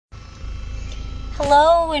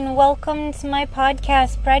Hello and welcome to my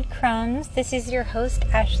podcast, Breadcrumbs. This is your host,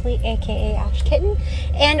 Ashley, aka Ash Kitten,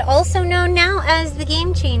 and also known now as the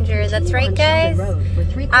Game Changer. That's right, guys.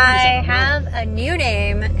 I have a new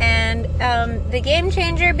name, and the Game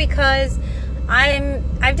Changer because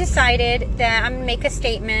I've decided that I'm gonna make a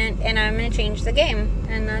statement and I'm gonna change the game,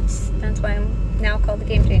 and that's why I'm now called the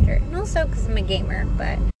Game Changer, and also because I'm a gamer.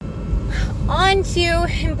 But on to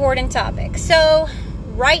important topics. So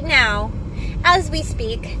right now, as we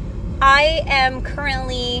speak, I am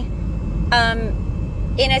currently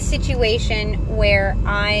in a situation where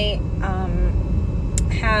I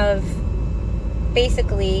have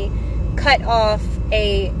basically cut off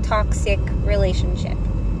a toxic relationship.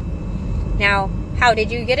 Now, how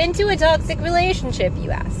did you get into a toxic relationship,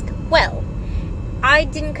 you ask? Well, I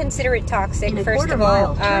didn't consider it toxic, first of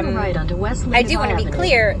all. Right onto West I do want to be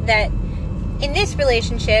clear that in this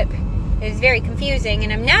relationship, it's very confusing,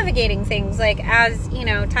 and I'm navigating things, like, as,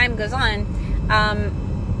 time goes on,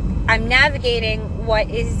 I'm navigating what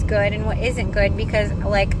is good and what isn't good, because,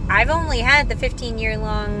 I've only had the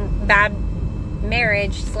 15-year-long bad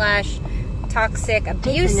marriage / toxic,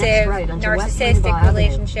 abusive, narcissistic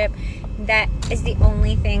relationship. That is the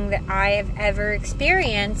only thing that I have ever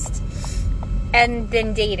experienced, and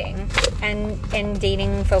then dating, and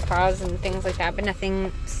dating faux pas and things like that, but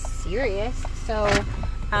nothing serious. So,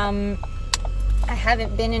 I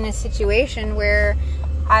haven't been in a situation where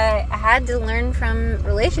I had to learn from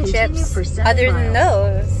relationships other than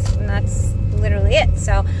those, and that's literally it.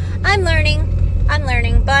 So I'm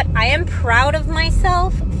learning, but I am proud of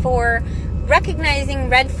myself for recognizing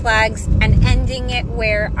red flags and ending it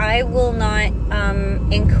where I will not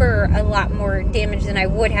incur a lot more damage than I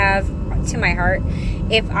would have to my heart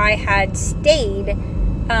if I had stayed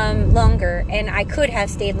longer, and I could have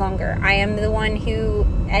stayed longer. I am the one who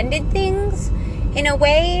ended things in a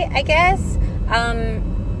way, I guess.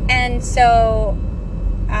 And so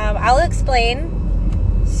I'll explain.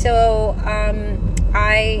 So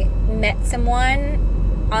I met someone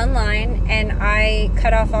online, and I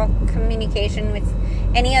cut off all communication with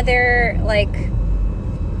any other,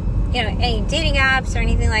 any dating apps or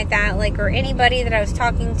anything like that, or anybody that I was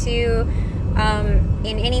talking to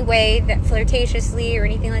in any way that flirtatiously or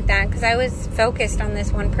anything like that, because I was focused on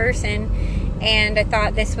this one person, and I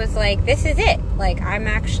thought this was this is it. I'm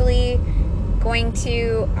actually going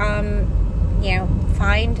to,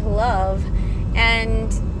 find love.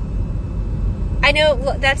 And I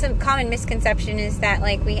know that's a common misconception, is that,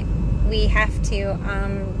 we have to,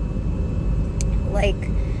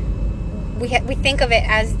 we think of it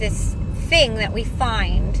as this thing that we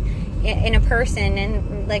find in a person,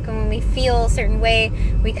 and when we feel a certain way,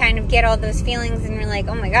 we kind of get all those feelings, and we're like,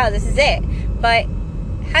 oh my god, this is it. But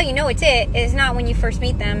how you know it's it is not when you first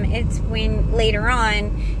meet them, it's when later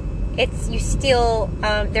on, it's you still,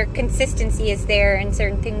 their consistency is there, and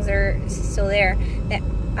certain things are still there that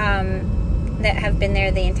have been there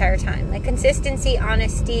the entire time. Consistency,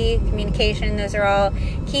 honesty, communication, those are all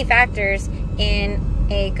key factors in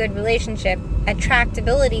a good relationship.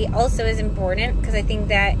 Attractability also is important, because I think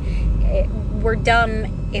that we're dumb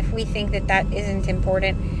if we think that isn't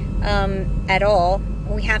important at all.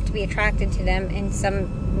 We have to be attracted to them in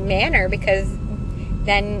some manner, because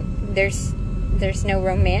then there's no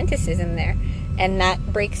romanticism there, and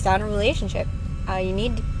that breaks down a relationship. You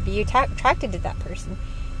need to be attracted to that person.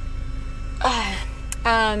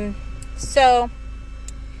 So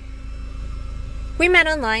we met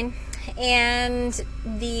online, and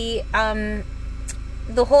the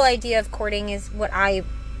whole idea of courting is what I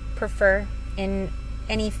prefer in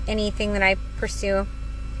anything that I pursue.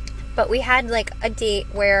 But we had a date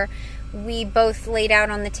where we both laid out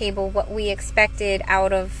on the table what we expected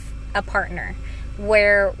out of a partner,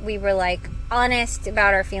 where we were honest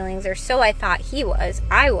about our feelings, or so I thought he was.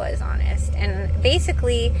 I was honest, and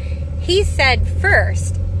basically he said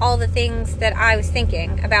first all the things that I was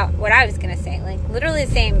thinking about what I was going to say, literally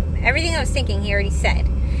the same, everything I was thinking he already said.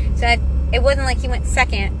 So it wasn't like he went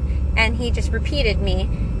second and he just repeated me.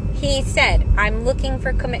 He said, I'm looking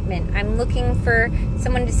for commitment. I'm looking for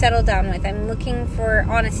someone to settle down with. I'm looking for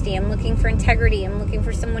honesty. I'm looking for integrity. I'm looking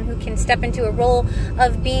for someone who can step into a role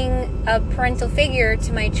of being a parental figure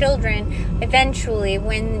to my children eventually,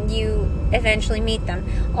 when you eventually meet them.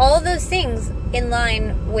 All of those things in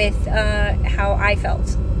line with how I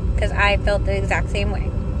felt, because I felt the exact same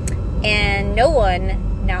way. And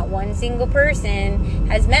not one single person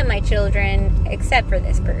has met my children except for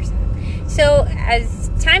this person. So as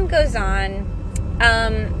time goes on,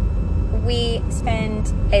 we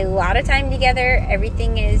spend a lot of time together.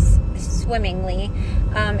 Everything is swimmingly.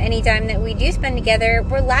 anytime that we do spend together,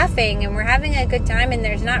 we're laughing and we're having a good time, and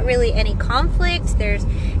there's not really any conflict.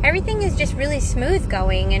 Everything is just really smooth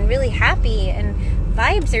going and really happy, and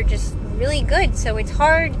vibes are just really good. So it's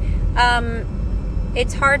hard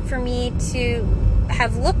for me to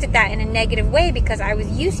have looked at that in a negative way, because I was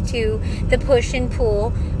used to the push and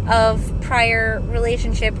pull of prior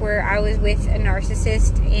relationship where I was with a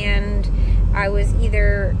narcissist, and I was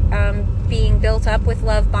either being built up with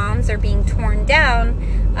love bombs or being torn down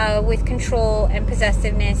with control and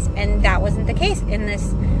possessiveness, and that wasn't the case in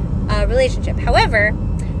this relationship. However,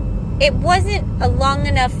 it wasn't a long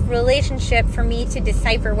enough relationship for me to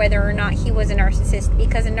decipher whether or not he was a narcissist,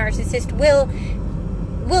 because a narcissist will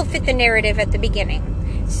fit the narrative at the beginning.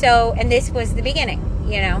 So, and this was the beginning,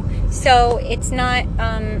 So it's not,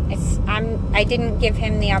 I didn't give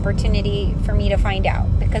him the opportunity for me to find out,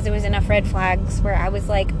 because there was enough red flags where I was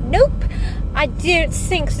like, nope, I don't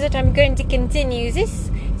think that I'm going to continue this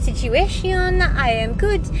situation. I am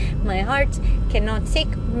good. My heart cannot take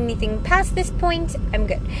anything past this point. I'm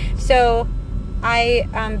good. So I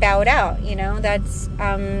bowed out,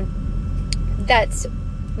 that's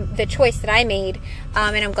the choice that I made,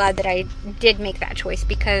 and I'm glad that I did make that choice,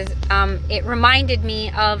 because it reminded me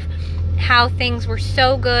of how things were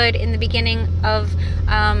so good in the beginning of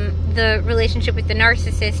the relationship with the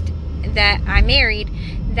narcissist that I married,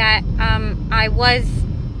 that I was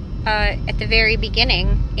at the very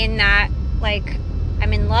beginning in that, like,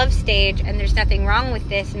 I'm in love stage and there's nothing wrong with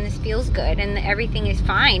this and this feels good and everything is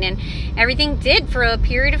fine, and everything did for a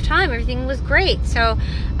period of time. Everything was great. So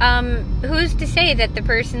who's to say that the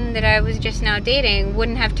person that I was just now dating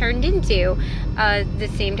wouldn't have turned into the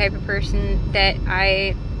same type of person that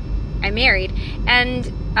I married, and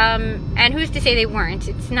who's to say they weren't?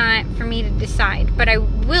 It's not for me to decide. But I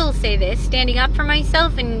will say this, standing up for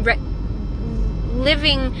myself and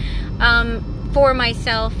living for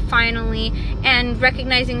myself finally, and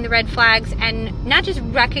recognizing the red flags, and not just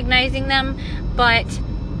recognizing them, but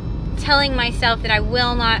telling myself that I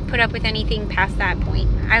will not put up with anything past that point.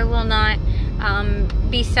 I will not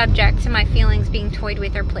be subject to my feelings being toyed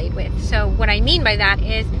with or played with. So what I mean by that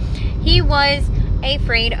is, he was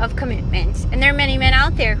afraid of commitment, and there are many men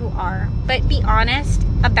out there who are, but be honest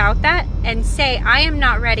about that and say, I am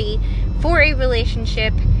not ready for a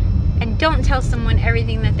relationship, and don't tell someone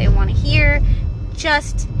everything that they want to hear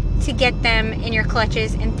just to get them in your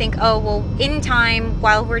clutches and think, oh, well, in time,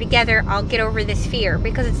 while we're together, I'll get over this fear,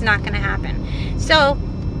 because it's not going to happen. So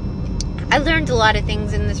I learned a lot of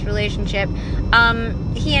things in this relationship.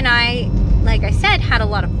 He and I, like I said, had a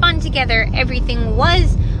lot of fun together. Everything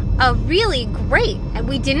was really great.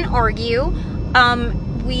 We didn't argue.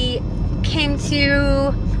 We came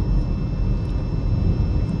to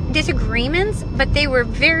disagreements, but they were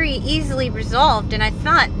very easily resolved, and I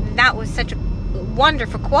thought that was such a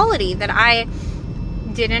wonderful quality that I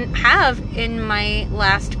didn't have in my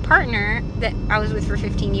last partner that I was with for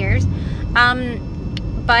 15 years.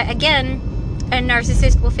 But again, a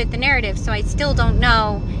narcissist will fit the narrative, so I still don't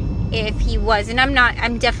know if he was, and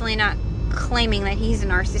I'm definitely not claiming that he's a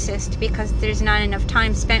narcissist, because there's not enough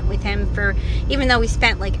time spent with him even though we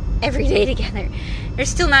spent like every day together, there's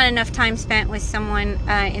still not enough time spent with someone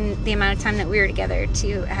in the amount of time that we were together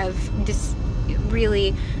to have just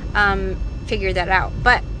really figured that out.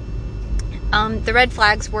 But the red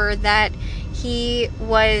flags were that he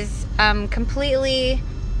was completely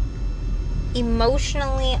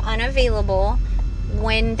emotionally unavailable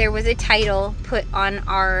when there was a title put on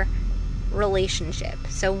our relationship.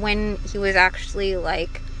 So when he was actually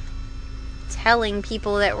like telling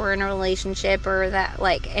people that we're in a relationship, or that,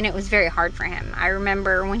 like, and it was very hard for him. I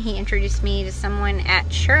remember when he introduced me to someone at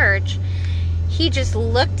church, he just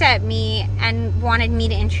looked at me and wanted me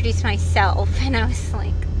to introduce myself, and I was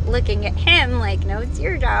like looking at him like, no, it's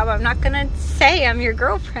your job. I'm not gonna say I'm your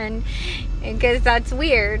girlfriend, because that's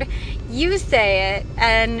weird. You say it.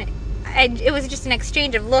 And it was just an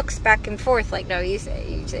exchange of looks back and forth, like, no, you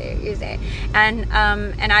say it. And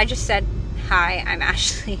I just said, hi, I'm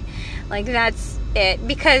Ashley. Like, that's it.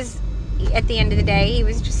 Because at the end of the day, he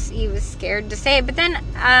was scared to say it. But then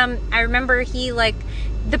I remember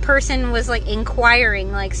the person was like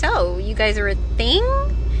inquiring, like, so you guys are a thing?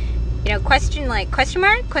 Question mark,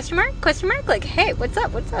 like, hey, what's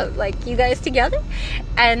up, like, you guys together?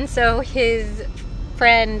 And so his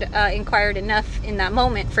friend inquired enough in that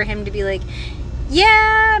moment for him to be like,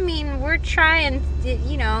 yeah, I mean, we're trying,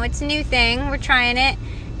 it's a new thing, we're trying it.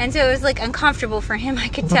 And so it was like uncomfortable for him, I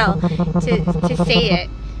could tell, to say it.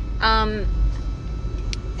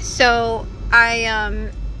 So I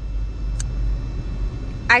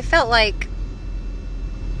felt like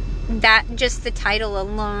that just the title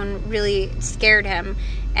alone really scared him.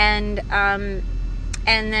 And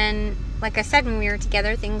then, like I said, when we were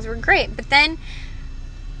together, things were great. But then,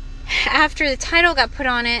 after the title got put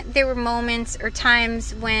on it, there were moments or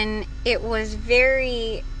times when it was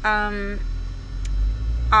very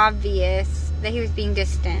obvious that he was being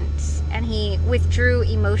distant, and he withdrew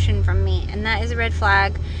emotion from me, and that is a red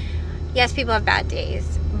flag. Yes, people have bad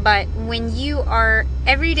days, but when you are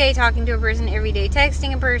every day talking to a person, every day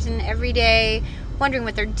texting a person, every day wondering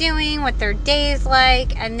what they're doing, what their day is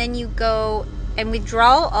like, and then you go and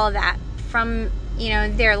withdraw all that from,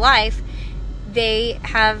 their life, they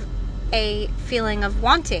have a feeling of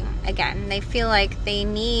wanting again. They feel like they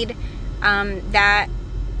need that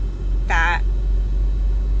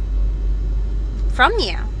from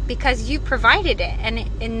you, because you provided it,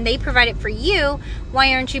 and they provide it for you.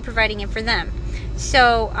 Why aren't you providing it for them?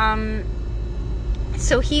 So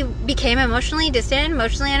he became emotionally distant,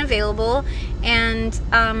 emotionally unavailable, and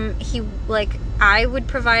I would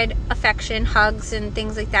provide affection, hugs, and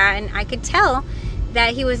things like that, and I could tell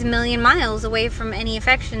that he was a million miles away from any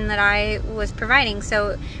affection that I was providing.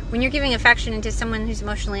 So when you're giving affection to someone who's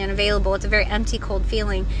emotionally unavailable, it's a very empty, cold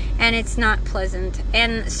feeling, and it's not pleasant.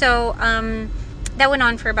 And so that went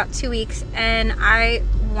on for about 2 weeks, and I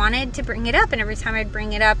wanted to bring it up, and every time I'd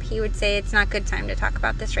bring it up, he would say, it's not a good time to talk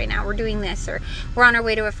about this right now, we're doing this, or we're on our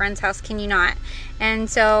way to a friend's house, can you not? And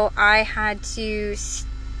so I had to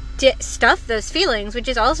stuff those feelings, which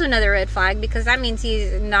is also another red flag, because that means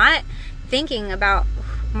he's not thinking about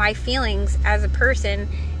my feelings as a person,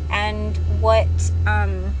 and what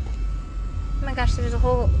oh my gosh, there's a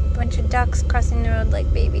whole bunch of ducks crossing the road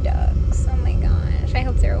like baby ducks. Oh my gosh, I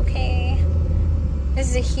hope they're okay. This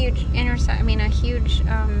is a huge a huge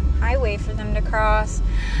highway for them to cross.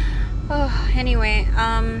 Oh, anyway,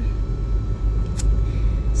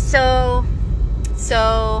 so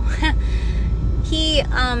he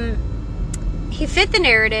fit the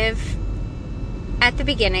narrative at the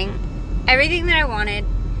beginning, everything that I wanted,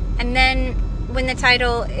 and then when the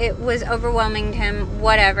title, it was overwhelming to him,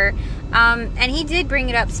 whatever. And he did bring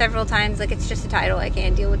it up several times, like, it's just a title, I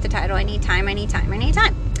can't deal with the title, I need time.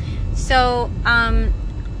 So,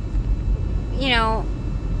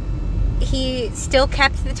 he still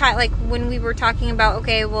kept the title, like, when we were talking about,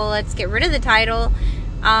 okay, well, let's get rid of the title,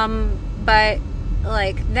 but,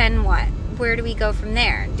 like, then what? Where do we go from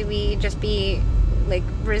there? Do we just be, like,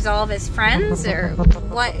 resolve as friends, or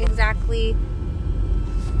what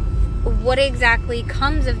exactly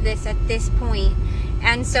comes of this at this point?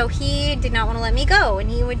 And so he did not want to let me go, and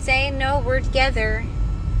he would say, no, we're together.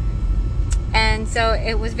 And so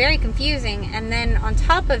it was very confusing. And then on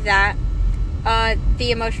top of that,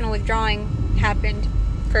 the emotional withdrawing happened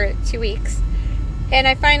for 2 weeks. And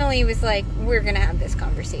I finally was like, we're going to have this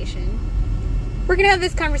conversation.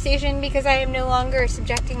 Because I am no longer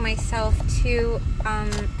subjecting myself to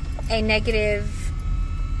a negative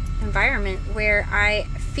environment where I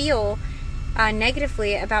feel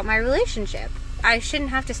negatively about my relationship. I shouldn't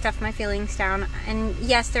have to stuff my feelings down. And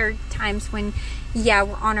yes, there are times when,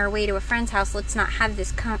 we're on our way to a friend's house, let's not have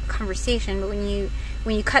this conversation. But when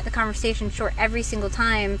you cut the conversation short every single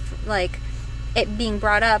time, like it being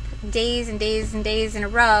brought up days and days and days in a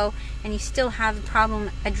row, and you still have a problem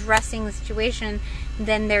addressing the situation,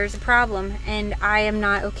 then there's a problem. And I am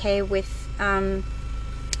not okay with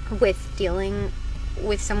dealing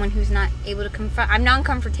with someone who's not able to confront. I'm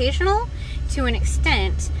non-confrontational to an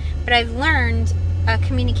extent, but I've learned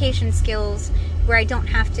communication skills where I don't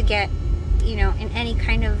have to get, in any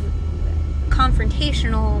kind of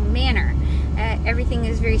confrontational manner. Everything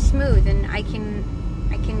is very smooth, and I can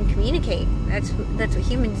communicate. That's what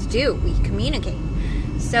humans do. We communicate.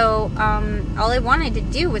 So all I wanted to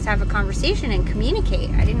do was have a conversation and communicate.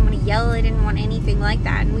 I didn't want to yell. I didn't want anything like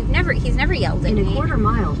that. And he's never yelled at me. In a quarter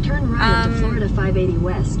mile, turn right onto Florida 580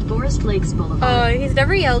 West, Forest Lakes Boulevard. He's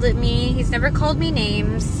never yelled at me. He's never called me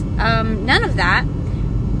names. None of that.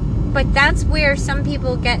 But that's where some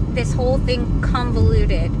people get this whole thing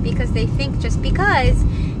convoluted, because they think just because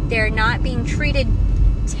they're not being treated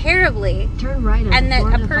terribly, turn right and that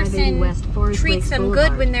Florida a person West, treats them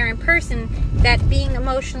Boulevard. good when they're in person, that being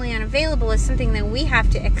emotionally unavailable is something that we have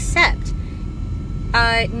to accept.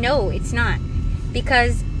 No, it's not,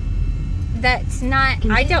 because that's not.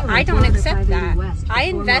 I don't accept that. I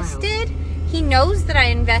invested. He knows that I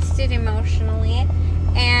invested emotionally,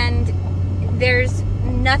 and there's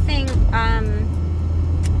nothing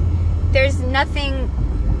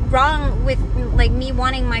wrong with, like, me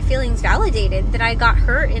wanting my feelings validated. That I got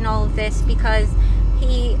hurt in all of this because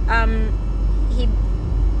he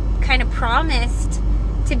kind of promised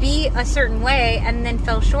to be a certain way and then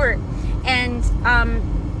fell short. And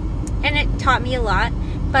and it taught me a lot.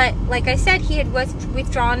 But like I said, he had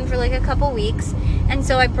withdrawn for like a couple weeks, and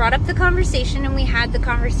so I brought up the conversation, and we had the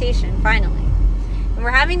conversation finally. And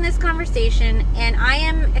we're having this conversation, and I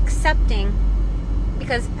am accepting,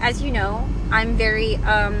 because as you know, I'm very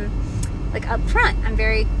like upfront.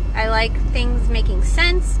 I like things making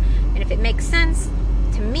sense, and if it makes sense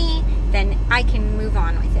to me, then I can move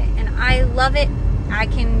on with it. And I love it. I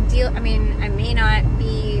can deal, I mean, I may not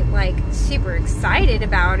be like super excited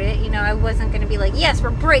about it, you know, I wasn't going to be like, yes,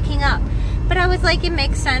 we're breaking up, but I was like, it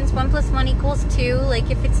makes sense, 1 + 1 = 2, like,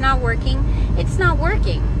 if it's not working, it's not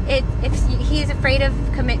working. If he's afraid of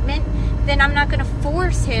commitment, then I'm not going to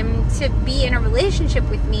force him to be in a relationship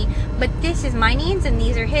with me, but this is my needs, and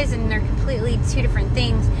these are his, and they're completely two different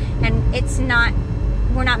things, and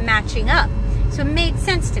we're not matching up, so it made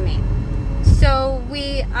sense to me. So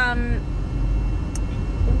we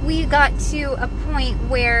got to a point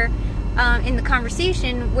where, in the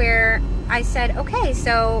conversation, where I said, okay,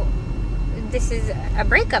 so this is a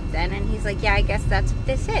breakup then. And he's like, yeah, I guess that's what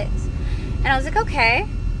this is. And I was like, okay,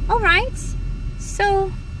 all right.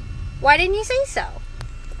 So why didn't you say so?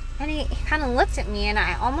 And he kind of looked at me, and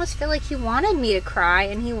I almost feel like he wanted me to cry,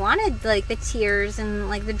 and he wanted like the tears and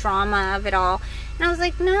like the drama of it all. And I was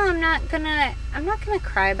like, no, I'm not gonna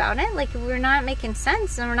cry about it. Like, we're not making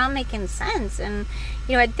sense, and we're not making sense. And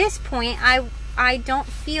you know, at this point, I don't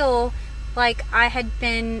feel like I had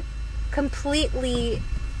been completely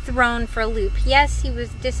thrown for a loop. Yes, he was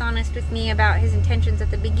dishonest with me about his intentions at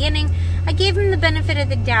the beginning. I gave him the benefit of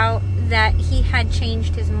the doubt that he had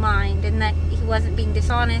changed his mind and that he wasn't being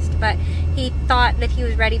dishonest, but he thought that he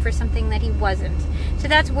was ready for something that he wasn't. So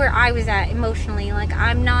that's where I was at emotionally. Like,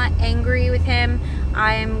 I'm not angry with him.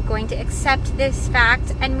 I'm going to accept this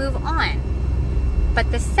fact and move on. But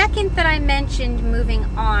the second that I mentioned moving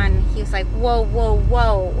on, he was like, whoa, whoa,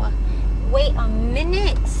 whoa. Wait a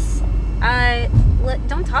minute.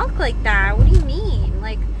 Don't talk like that. What do you mean?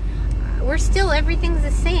 Like, we're still, everything's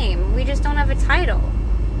the same. We just don't have a title.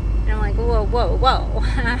 And I'm like, whoa, whoa, whoa.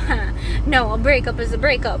 No, a breakup is a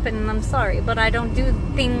breakup, and I'm sorry, but I don't do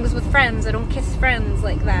things with friends. I don't kiss friends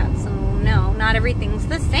like that. So no, not everything's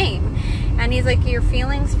the same. And he's like, your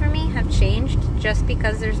feelings for me have changed just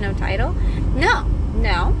because there's no title?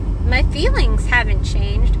 No, my feelings haven't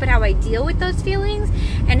changed, but how I deal with those feelings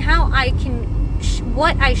and how I can,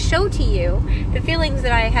 what I show to you, the feelings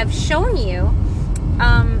that I have shown you,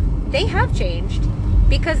 they have changed.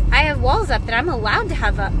 Because I have walls up that I'm allowed to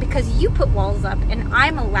have up because you put walls up, and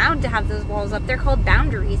I'm allowed to have those walls up. They're called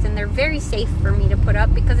boundaries, and they're very safe for me to put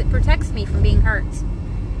up because it protects me from being hurt.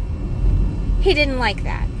 He didn't like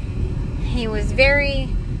that. He was very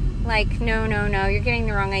like, no, you're getting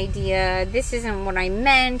the wrong idea. This isn't what I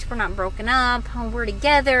meant. We're not broken up. We're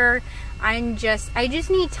together. I just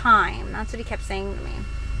need time. That's what he kept saying to me.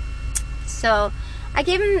 So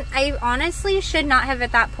I honestly should not have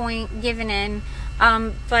at that point given in.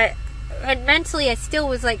 But mentally I still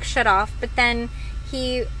was like shut off. But then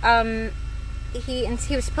he was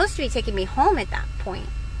supposed to be taking me home at that point.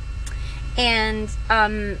 And,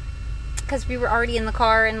 because we were already in the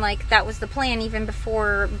car, and like that was the plan even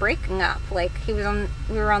before breaking up. Like, we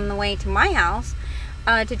were on the way to my house,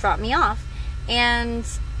 to drop me off. And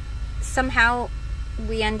somehow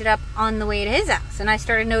we ended up on the way to his house. And I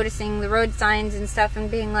started noticing the road signs and stuff and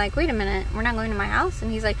being like, wait a minute, we're not going to my house? And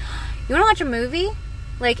he's like, you want to watch a movie?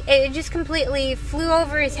 Like, it just completely flew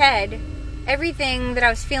over his head, everything that I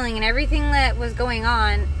was feeling and everything that was going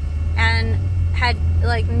on, and had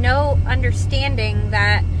like no understanding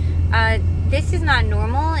that this is not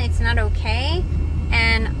normal, it's not okay,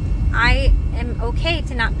 and I am okay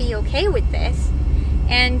to not be okay with this.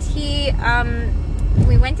 And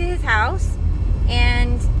we went to his house,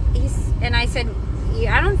 and I said,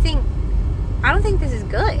 I don't think this is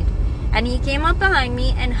good. And he came up behind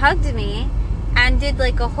me and hugged me and did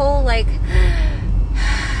like a whole like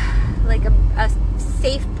a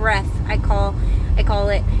safe breath, I call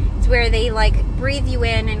it. It's where they like breathe you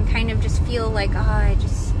in and kind of just feel like, I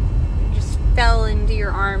just fell into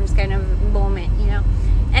your arms kind of moment, you know.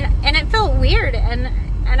 And it felt weird, and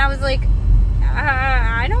I was like,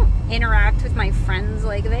 I don't interact with my friends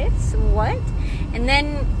like this. What? And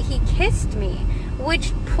then he kissed me,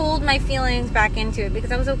 which pulled my feelings back into it,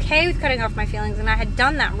 because I was okay with cutting off my feelings, and I had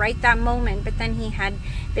done that right that moment. But then he had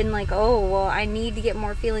been like, oh, well, I need to get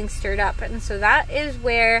more feelings stirred up. And so that is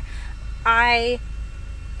where I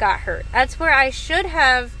got hurt. That's where I should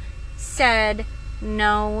have said,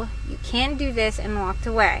 no, you can't do this, and walked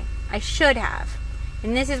away. I should have.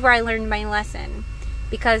 And this is where I learned my lesson.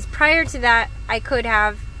 Because prior to that, I could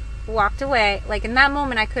have walked away. Like, in that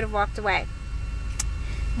moment, I could have walked away.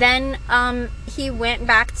 then he went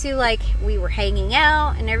back to, like, we were hanging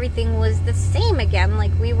out and everything was the same again,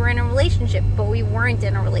 like we were in a relationship, but we weren't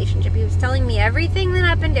in a relationship. He was telling me everything that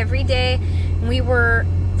happened every day, and we were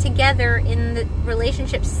together in the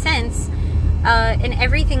relationship sense, and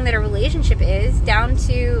everything that a relationship is, down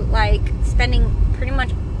to like spending pretty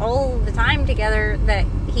much all the time together that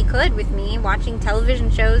he could with me, watching television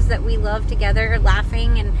shows that we love together,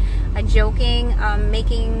 laughing and joking,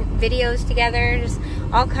 making videos together, just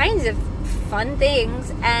all kinds of fun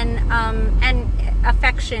things, and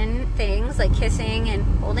affection things like kissing and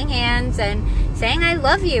holding hands and saying I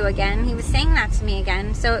love you again. He was saying that to me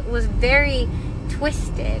again. So it was very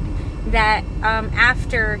twisted that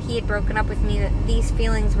after he had broken up with me, that these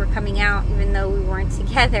feelings were coming out even though we weren't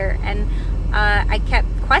together. And I kept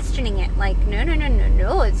questioning it, like, no,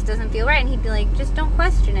 it doesn't feel right. And he'd be like, just don't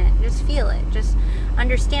question it, just feel it, just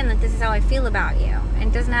understand that this is how I feel about you, and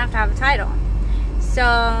it doesn't have to have a title. So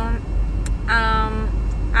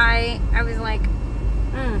I was like,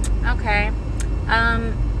 okay,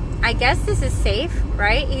 I guess this is safe,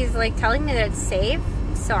 right? He's like telling me that it's safe,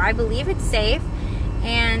 so I believe it's safe.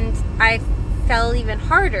 And I fell even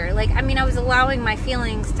harder. Like, I mean, I was allowing my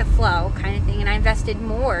feelings to flow, kind of thing, and I invested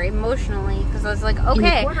more emotionally because I was like,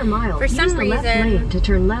 okay, in a quarter mile, for some use the left reason, lane to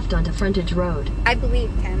turn left onto Frontage Road. I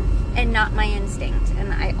believed him and not my instinct.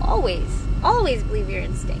 And I always believe your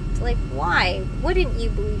instinct. Like, why wouldn't you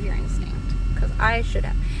believe your instinct? Because I should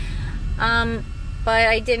have. But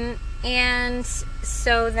I didn't. And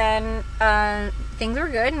so then things were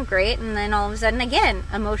good and great, and then all of a sudden, again,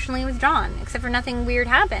 emotionally withdrawn, except for nothing weird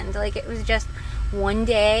happened. Like, it was just one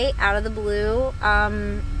day out of the blue,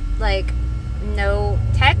 like no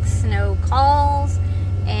texts, no calls,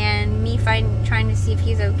 and me trying to see if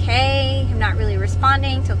he's okay, him not really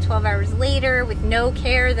responding till 12 hours later with no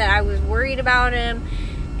care that I was worried about him.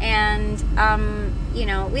 And you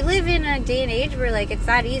know, we live in a day and age where, like, it's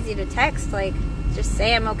that easy to text, like, just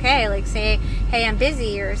say I'm okay, like say, hey, I'm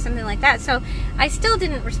busy or something like that. So I still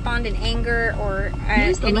didn't respond in anger or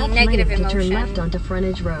any negative emotion. To turn left onto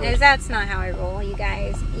Frontage Road. That's not how I roll, you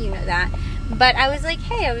guys. You know that. But I was like,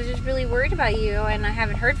 hey, I was just really worried about you, and I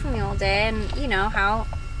haven't heard from you all day, and you know how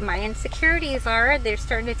my insecurities are. They're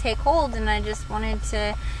starting to take hold, and I just wanted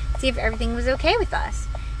to see if everything was okay with us.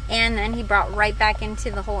 And then he brought right back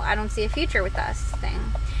into the whole I don't see a future with us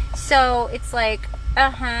thing. So it's like,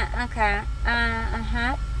 okay,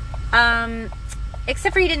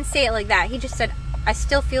 except for he didn't say it like that. He just said, I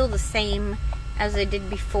still feel the same as I did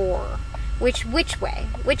before. Which way?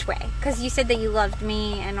 Because you said that you loved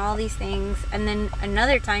me and all these things, and then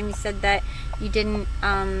another time you said that you didn't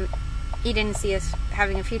see us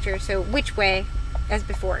having a future. So which way as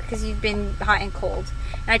before? Because you've been hot and cold.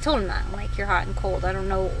 And I told him that, like, you're hot and cold. I don't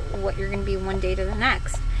know what you're going to be one day to the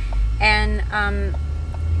next. And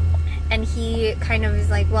he kind of is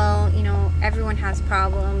like, well, you know, everyone has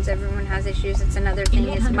problems, everyone has issues. It's another thing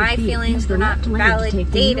is my feelings were not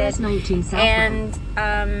validated, and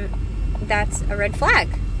that's a red flag.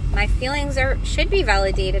 My feelings should be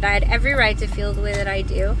validated. I had every right to feel the way that I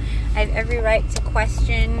do. I have every right to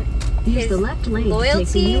question his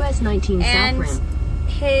loyalty and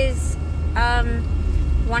his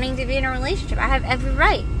wanting to be in a relationship. I have every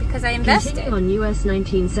right because I invested. Continue on US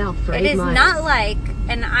 19 South for 8 miles. It is not like,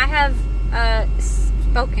 and I have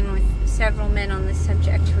spoken with several men on this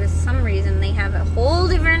subject. For some reason, they have a whole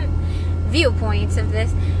different viewpoints of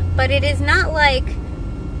this, but it is not like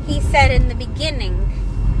he said in the beginning,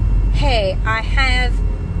 hey, I have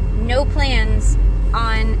no plans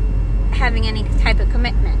on having any type of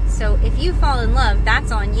commitment. So if you fall in love,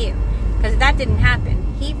 that's on you, because that didn't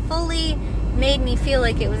happen. He fully made me feel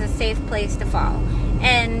like it was a safe place to fall,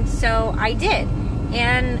 and so I did.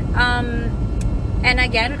 And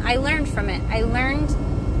again, I learned from it. I learned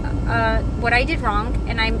what I did wrong,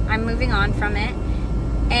 and I'm moving on from it.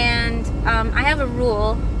 And I have a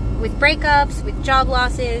rule with breakups, with job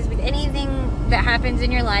losses, with anything that happens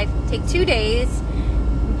in your life. Take 2 days,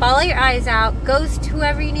 bawl your eyes out, ghost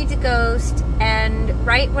whoever you need to ghost, and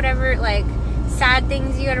write whatever, like, sad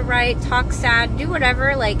things you gotta write, talk sad, do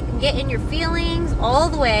whatever, like, get in your feelings all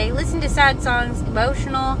the way, listen to sad songs,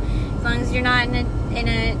 emotional, as long as you're not in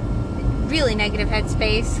a really negative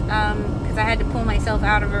headspace, because I had to pull myself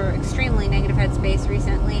out of an extremely negative headspace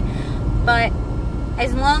recently. But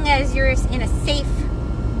as long as you're in a safe,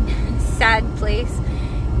 sad place,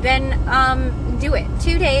 then do it.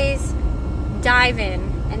 2 days, dive in,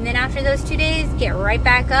 and then after those 2 days, get right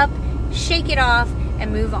back up, shake it off,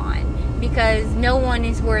 and move on, because no one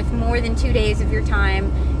is worth more than 2 days of your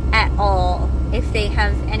time at all if they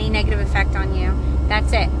have any negative effect on you.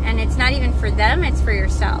 That's it. And it's not even for them, it's for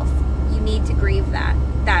yourself. You need to grieve that.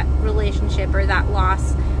 that relationship or that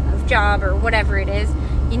loss of job or whatever it is.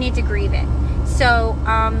 You need to grieve it. So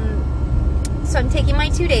I'm taking my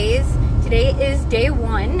 2 days. Today is day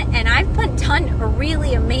 1, and I've done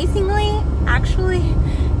really amazingly, actually,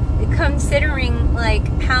 considering like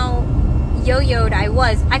how yo-yoed I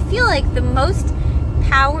was. I feel like the most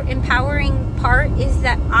empowering part is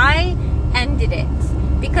that I ended it,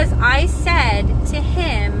 because I said to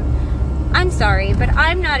him, I'm sorry, but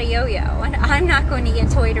I'm not a yo-yo, and I'm not going to get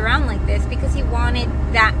toyed around like this, because he wanted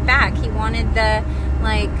that back. He wanted the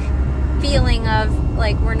like feeling of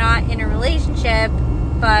like, we're not in a relationship,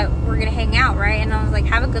 but we're gonna hang out, right? And I was like,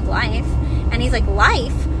 have a good life. And he's like,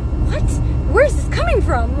 life? What? Where's this coming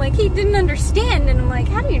from? Like, he didn't understand. And I'm like,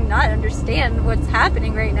 how do you not understand what's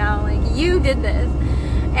happening right now? Like, you did this.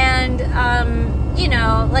 And you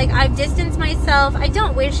know, like, I've distanced myself. I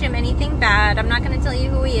don't wish him anything bad. I'm not going to tell you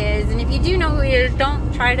who he is. And if you do know who he is,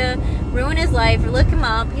 don't try to ruin his life or look him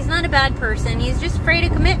up. He's not a bad person. He's just afraid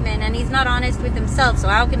of commitment, and he's not honest with himself. So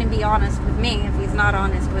how can he be honest with me if he's not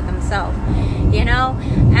honest with himself? You know?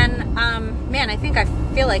 And, man, I think I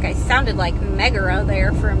feel like I sounded like Megara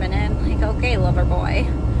there for a minute. Like, okay, lover boy.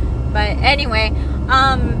 But anyway,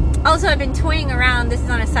 also, I've been toying around, this is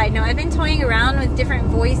on a side note, I've been toying around with different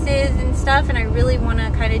voices and stuff, and I really want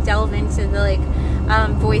to kind of delve into the, like,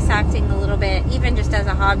 voice acting a little bit, even just as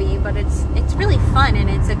a hobby, but it's really fun, and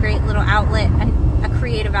it's a great little outlet, a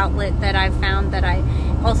creative outlet that I've found that I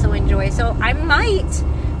also enjoy. So I might,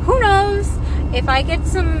 who knows, if I get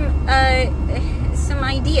some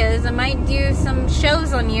ideas, I might do some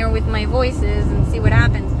shows on here with my voices and see what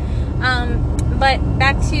happens. But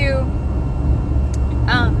back to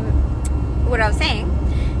what I was saying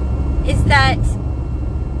is that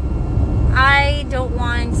I don't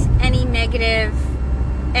want anything negative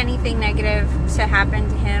to happen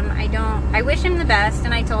to him. I wish him the best,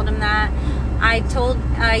 and I told him that. I told,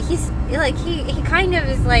 he's like, he kind of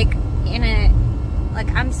is like in a, like,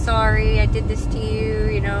 I'm sorry I did this to you,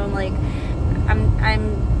 you know, like,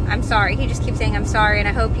 I'm sorry. He just keeps saying, I'm sorry, and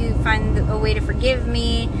I hope you find a way to forgive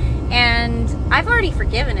me. And I've already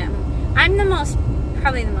forgiven him. I'm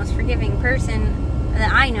probably the most forgiving person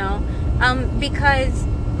that I know, because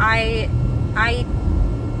I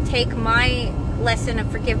take my lesson of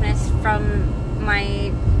forgiveness from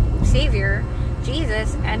my Savior,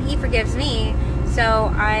 Jesus, and He forgives me.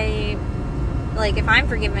 So if I'm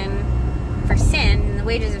forgiven for sin, and the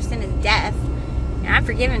wages of sin is death, and I'm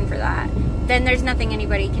forgiven for that, then there's nothing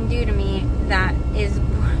anybody can do to me that is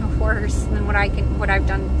worse than what I've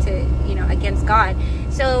done to, you know, against God.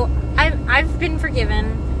 So I've been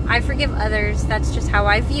forgiven. I forgive others. That's just how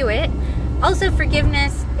I view it. Also,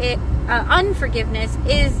 unforgiveness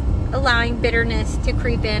is allowing bitterness to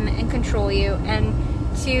creep in and control you, and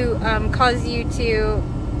to cause you to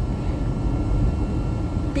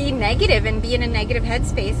be negative and be in a negative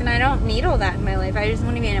headspace. And I don't need all that in my life. I just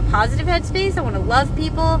want to be in a positive headspace. I want to love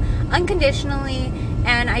people unconditionally,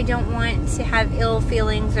 and I don't want to have ill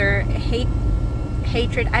feelings or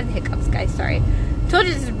hatred. I have the hiccups, guys, sorry. Told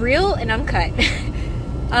you this is real and uncut.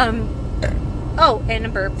 Oh, and a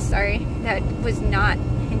burp, sorry. That was not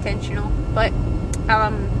intentional, but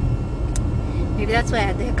maybe that's why I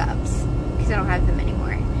had the hiccups, because I don't have them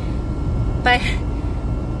anymore. But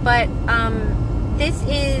this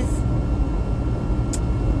is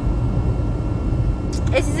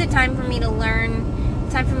a time for me to learn,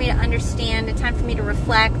 a time for me to understand, a time for me to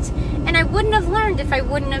reflect. And I wouldn't have learned if I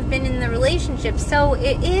wouldn't have been in the relationship. So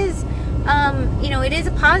it is, it is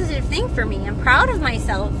a positive thing for me. I'm proud of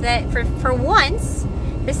myself that for once,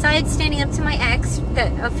 besides standing up to my ex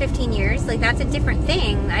of 15 years, like, that's a different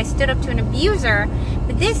thing. I stood up to an abuser,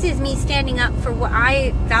 but this is me standing up for what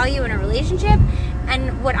I value in a relationship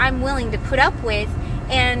and what I'm willing to put up with.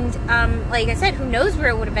 And like I said, who knows where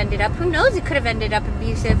it would have ended up? Who knows, it could have ended up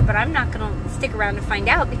abusive, but I'm not going to stick around to find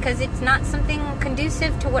out, because it's not something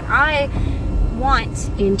conducive to what I want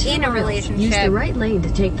in a relationship. Use the right lane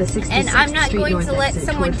to take the 66th and I'm not Street going North to let exit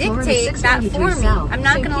someone toward dictate that for me. South, I'm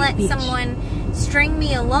not going to let Beach. someone string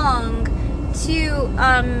me along to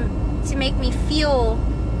make me feel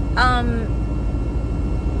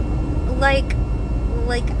like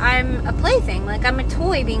I'm a plaything, like I'm a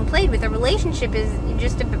toy being played with. A relationship is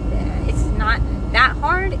just it's not that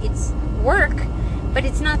hard. It's work, but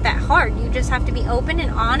it's not that hard. You just have to be open and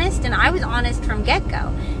honest, and I was honest from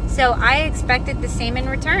get-go. So I expected the same in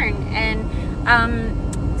return.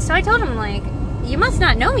 And so I told him, like, you must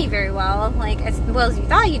not know me very well, like, as well as you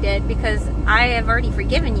thought you did, because I have already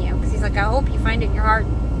forgiven you. Because he's like, I hope you find it in your heart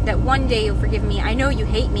that one day you'll forgive me. I know you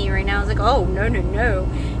hate me right now. I was like, oh, no.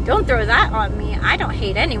 Don't throw that on me. I don't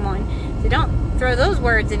hate anyone. So don't throw those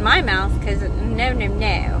words in my mouth, because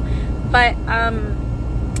no. But,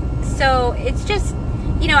 so it's just,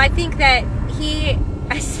 you know, I think that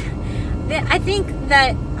I think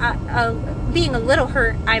that being a little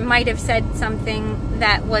hurt, I might have said something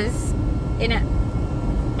that was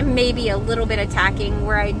maybe a little bit attacking,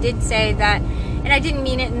 where I did say that, and I didn't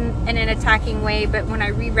mean it in an attacking way, but when I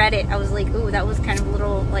reread it, I was like, ooh, that was kind of a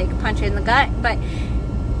little, like, punch in the gut. But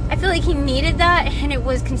I feel like he needed that, and it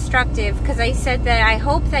was constructive, because I said that I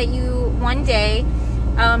hope that you one day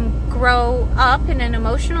grow up in an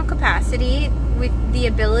emotional capacity with the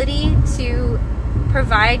ability to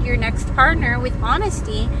provide your next partner with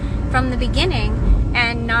honesty from the beginning,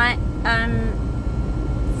 and not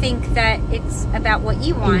think that it's about what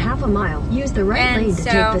you want. In half a mile, use the right lane to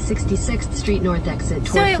take the 66th Street North exit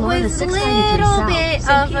toward Florida 693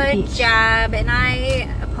 South. So it was a little bit of a jab, and I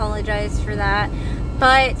apologize for that.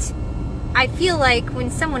 But I feel like when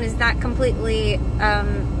someone is that completely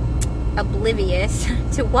oblivious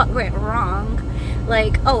to what went wrong,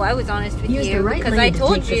 like, oh, I was honest with you because I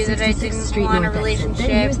told you that I didn't want a relationship.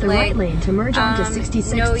 Then use the right lane to merge onto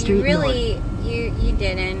 66th no, Street you really, North. you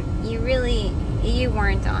didn't. You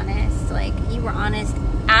weren't honest. Like, you were honest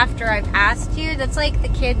after I've asked you. That's like the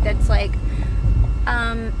kid that's like,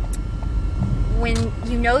 when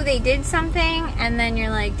you know they did something, and then you're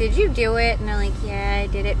like, did you do it? And they're like, yeah, I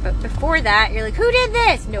did it. But before that, you're like, who did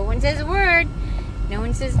this? No one says a word. No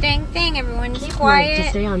one says a dang thing. Everyone's Keep quiet. Right to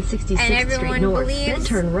stay on 66th Street North. Then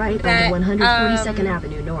turn right that, onto 142nd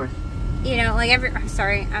Avenue North. You know, like I'm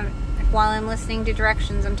sorry. While I'm listening to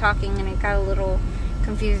directions, I'm talking, and it got a little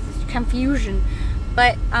confusion.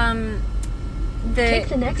 But take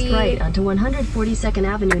the next right onto 142nd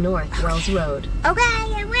Avenue North, Wells Road. Okay,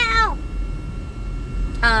 I will.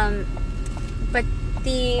 But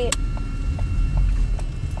the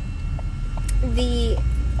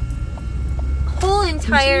whole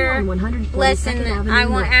entire lesson that I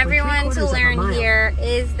want everyone to learn here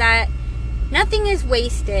is that nothing is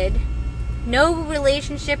wasted. No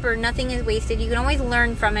relationship or nothing is wasted. You can always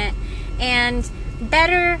learn from it. And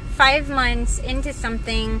better 5 months into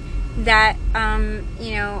something that,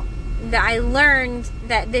 you know, that I learned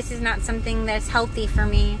that this is not something that's healthy for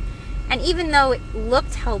me. And even though it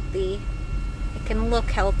looked healthy, it can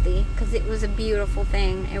look healthy, because it was a beautiful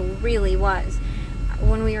thing. It really was.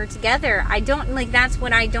 When we were together, I don't, like, that's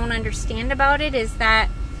what I don't understand about it, is that,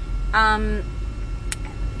 and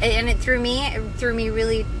it threw me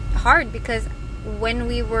really hard, because when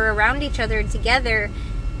we were around each other together,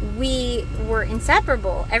 we were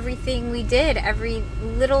inseparable. Everything we did, every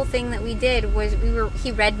little thing that we did was,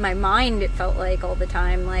 he read my mind, it felt like, all the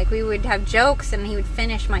time. Like, we would have jokes and he would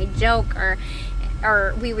finish my joke, or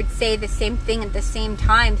we would say the same thing at the same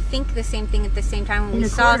time, think the same thing at the same time when we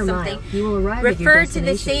saw something, refer to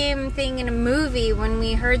the same thing in a movie when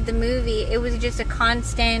we heard the movie. It was just a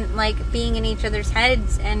constant, like, being in each other's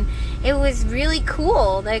heads, and it was really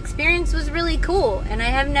cool. The experience was really cool, and I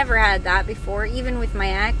have never had that before, even with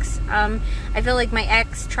my ex. I feel like my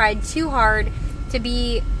ex tried too hard to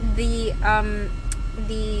be the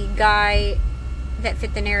guy that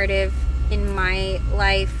fit the narrative in my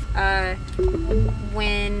life.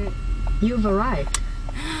 When you've arrived,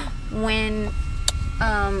 when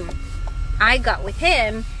I got with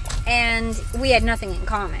him, and we had nothing in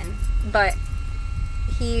common, but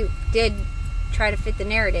he did try to fit the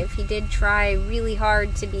narrative. He did try really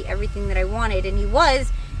hard to be everything that I wanted, and he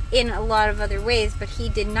was in a lot of other ways, but he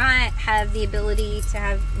did not have the ability to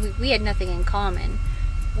have, we had nothing in common.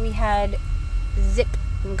 We had zip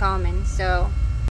in common, so